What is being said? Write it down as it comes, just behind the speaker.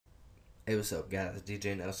Hey, what's up, guys?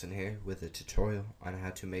 DJ Nelson here with a tutorial on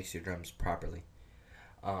how to mix your drums properly.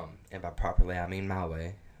 And by properly, I mean my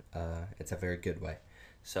way. It's a very good way.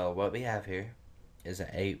 So what we have here is an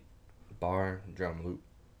 8-bar drum loop.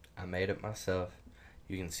 I made it myself.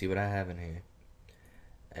 You can see what I have in here.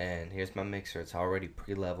 And here's my mixer. It's already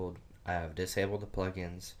pre-leveled. I have disabled the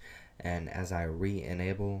plugins. And as I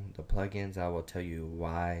re-enable the plugins, I will tell you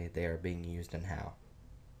why they are being used and how.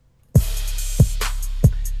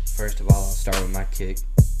 First of all, I'll start with my kick.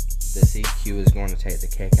 This EQ is going to take the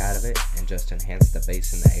kick out of it and just enhance the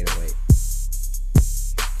bass in the 808.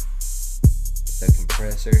 The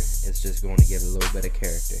compressor is just going to give a little bit of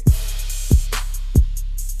character.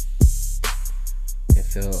 It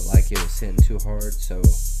felt like it was hitting too hard, so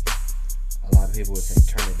a lot of people would say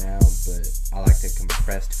turn it down, but I like the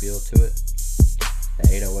compressed feel to it.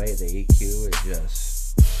 The 808, the EQ, it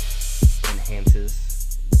just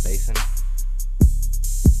enhances the bass in it.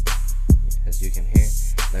 As you can hear,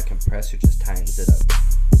 the compressor just tightens it up.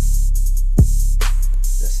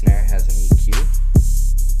 The snare has an EQ,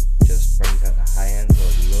 just brings out the high ends, a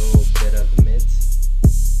little bit of the mids.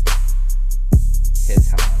 Hits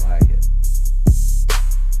how I like it.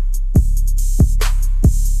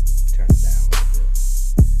 Turn it down a little bit.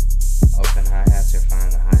 Open hi-hats are fine,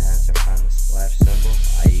 the hi-hats are fine. The splash cymbal,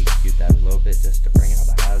 I EQ'd that a little bit just to bring out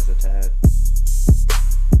the highs a tad.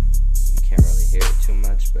 You can't really hear it too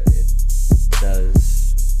much, but it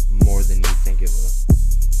does more than you think it will.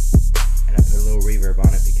 And I put a little reverb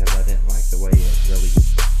on it because I didn't like the way it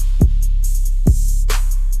released.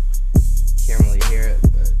 Can't really hear it,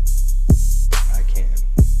 but I can,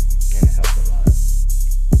 and it helped a lot.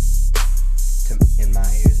 In my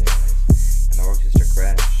ears anyways. An orchestra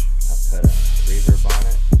crash, I put a reverb on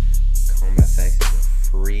it. Chroma FX is a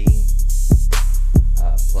free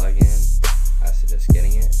plugin. I suggest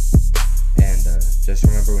getting it. And just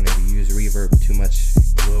remember, whenever you use reverb, too much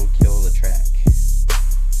will kill the track.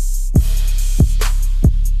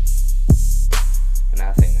 And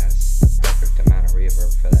I think that's the perfect amount of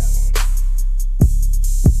reverb for that one.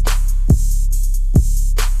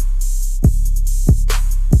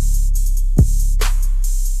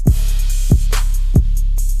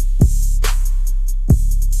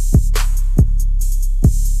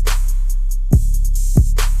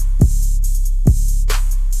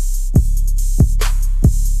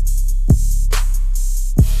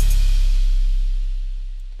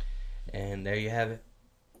 And there you have it.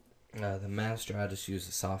 The master, I just use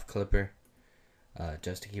a soft clipper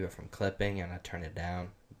just to keep it from clipping, and I turn it down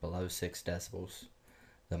below 6 decibels.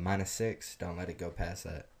 The -6, don't let it go past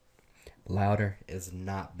that. Louder is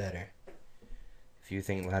not better. If you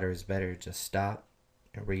think louder is better, just stop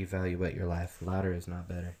and reevaluate your life. Louder is not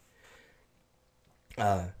better.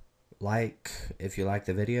 If you like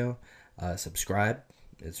the video, subscribe.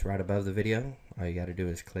 It's right above the video. All you got to do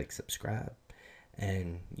is click subscribe,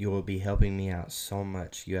 and you will be helping me out so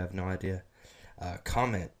much. You have no idea.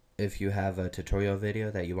 Comment if you have a tutorial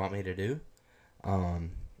video that you want me to do.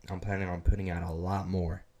 I'm planning on putting out a lot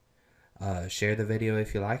more. Share the video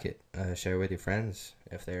if you like it. Share with your friends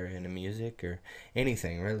if they're into music or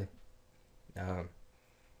anything, really.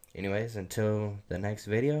 Anyways, until the next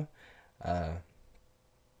video, hope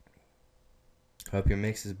your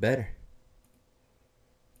mix is better.